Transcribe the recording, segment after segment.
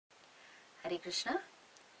Hare Krishna.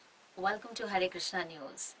 Welcome to Hare Krishna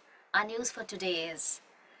News. Our news for today is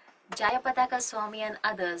Jayapataka Swami and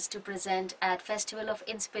others to present at Festival of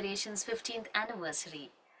Inspirations 15th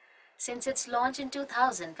anniversary. Since its launch in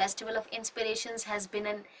 2000, Festival of Inspirations has been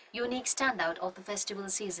a unique standout of the festival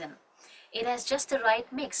season. It has just the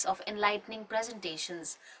right mix of enlightening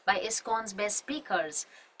presentations by ISKCON's best speakers,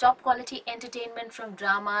 top quality entertainment from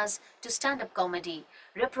dramas to stand-up comedy,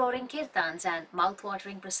 rip-roaring kirtans and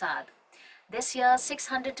mouth-watering prasad. This year,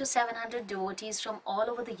 600 to 700 devotees from all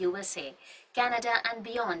over the USA, Canada and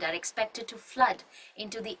beyond are expected to flood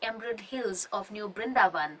into the Emerald Hills of New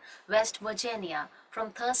Brindavan, West Virginia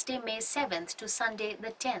from Thursday, May 7th to Sunday the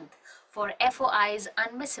 10th for FOI's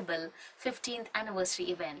unmissable 15th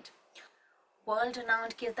anniversary event.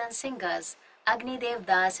 World-renowned kirtan singers Agni Dev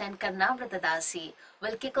Das and Karnavrata Dasi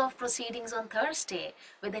will kick off proceedings on Thursday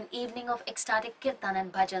with an evening of ecstatic kirtan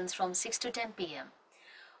and bhajans from 6 to 10 p.m.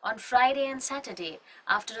 On Friday and Saturday,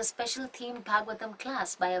 after a special themed Bhagavatam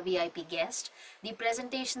class by a VIP guest, the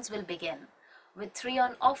presentations will begin. With 3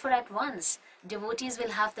 on offer at once, devotees will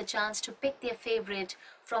have the chance to pick their favorite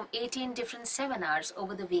from 18 different seminars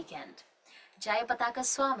over the weekend. Jayapataka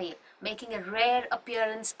Swami, making a rare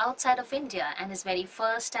appearance outside of India and his very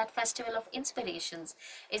first at Festival of Inspirations,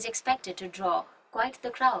 is expected to draw quite the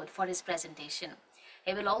crowd for his presentation.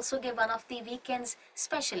 He will also give one of the weekend's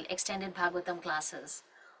special extended Bhagavatam classes.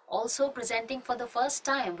 Also presenting for the first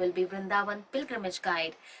time will be Vrindavan pilgrimage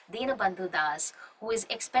guide Dinabandhu Das, who is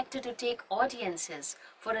expected to take audiences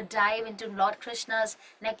for a dive into Lord Krishna's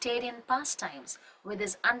nectarian pastimes with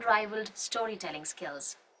his unrivaled storytelling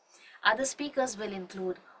skills. Other speakers will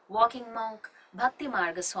include walking monk Bhakti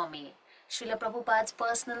Marga Swami, Srila Prabhupada's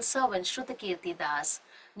personal servant Shrutakirti Das,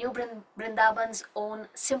 New Brindavan's own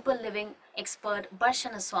simple living expert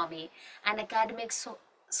Barshana Swami, and academic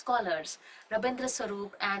scholars Rabindra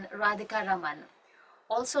Swarup and Radhika Raman.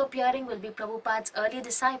 Also appearing will be Prabhupada's early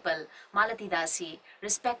disciple Malati Dasi,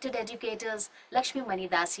 respected educators Lakshmi Mani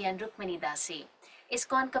Dasi and Rukmini Dasi,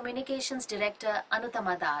 ISKCON Communications Director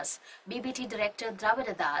Anutama Das, BBT Director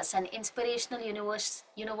Dravida Das, and inspirational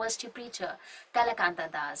university preacher Kalakanta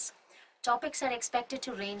Das. Topics are expected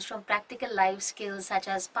to range from practical life skills such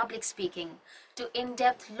as public speaking to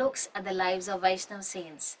in-depth looks at the lives of Vaishnava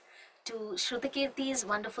saints, to Shrutakirti's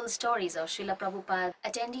wonderful stories of Srila Prabhupada.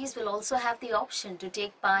 Attendees will also have the option to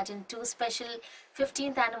take part in 2 special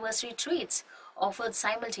 15th anniversary treats offered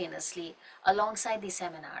simultaneously alongside the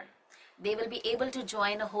seminar. They will be able to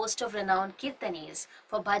join a host of renowned kirtanis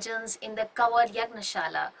for bhajans in the covered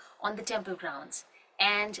Yagnashala on the temple grounds,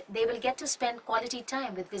 and they will get to spend quality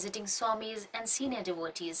time with visiting Swamis and senior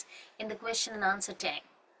devotees in the question and answer tank.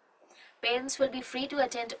 Parents will be free to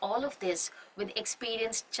attend all of this with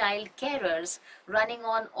experienced child carers running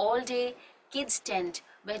on all-day kids tent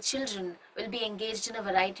where children will be engaged in a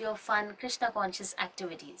variety of fun Krishna-conscious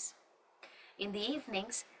activities. In the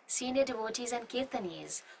evenings, senior devotees and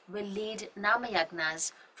kirtanis will lead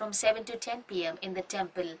Namayagnas from 7 to 10 p.m. in the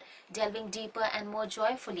temple, delving deeper and more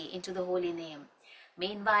joyfully into the holy name.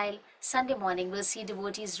 Meanwhile, Sunday morning will see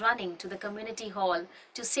devotees running to the community hall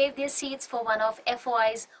to save their seats for one of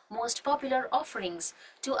FOI's most popular offerings,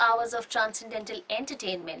 2 hours of transcendental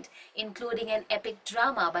entertainment, including an epic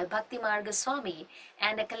drama by Bhakti Marga Swami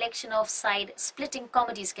and a collection of side-splitting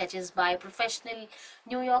comedy sketches by professional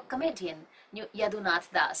New York comedian Yadunath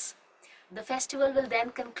Das. The festival will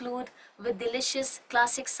then conclude with delicious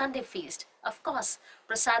classic Sunday feast. Of course,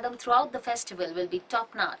 prasadam throughout the festival will be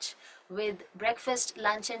top-notch, with breakfast,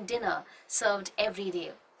 lunch and dinner served every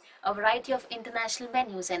day. A variety of international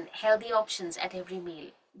menus and healthy options at every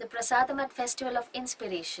meal. The prasadam at Festival of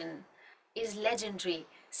Inspiration is legendary,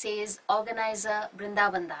 says organizer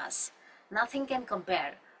Vrindavan Das. Nothing can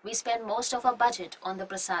compare. We spend most of our budget on the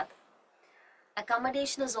prasad.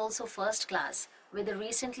 Accommodation is also first class, with the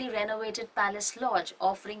recently renovated Palace Lodge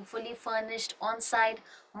offering fully furnished on-site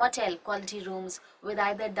motel quality rooms with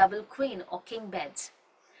either double queen or king beds.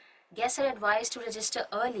 Guests are advised to register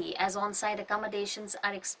early as on-site accommodations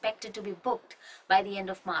are expected to be booked by the end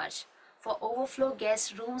of March. For overflow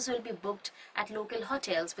guests, rooms will be booked at local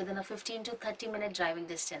hotels within a 15 to 30-minute driving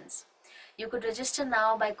distance. You could register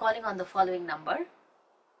now by calling on the following number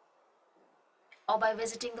or by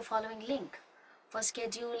visiting the following link. For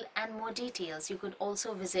schedule and more details, you could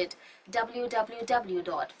also visit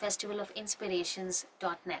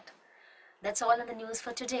www.festivalofinspirations.net. That's all in the news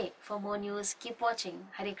for today. For more news, keep watching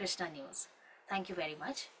Hare Krishna News. Thank you very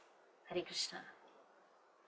much. Hare Krishna.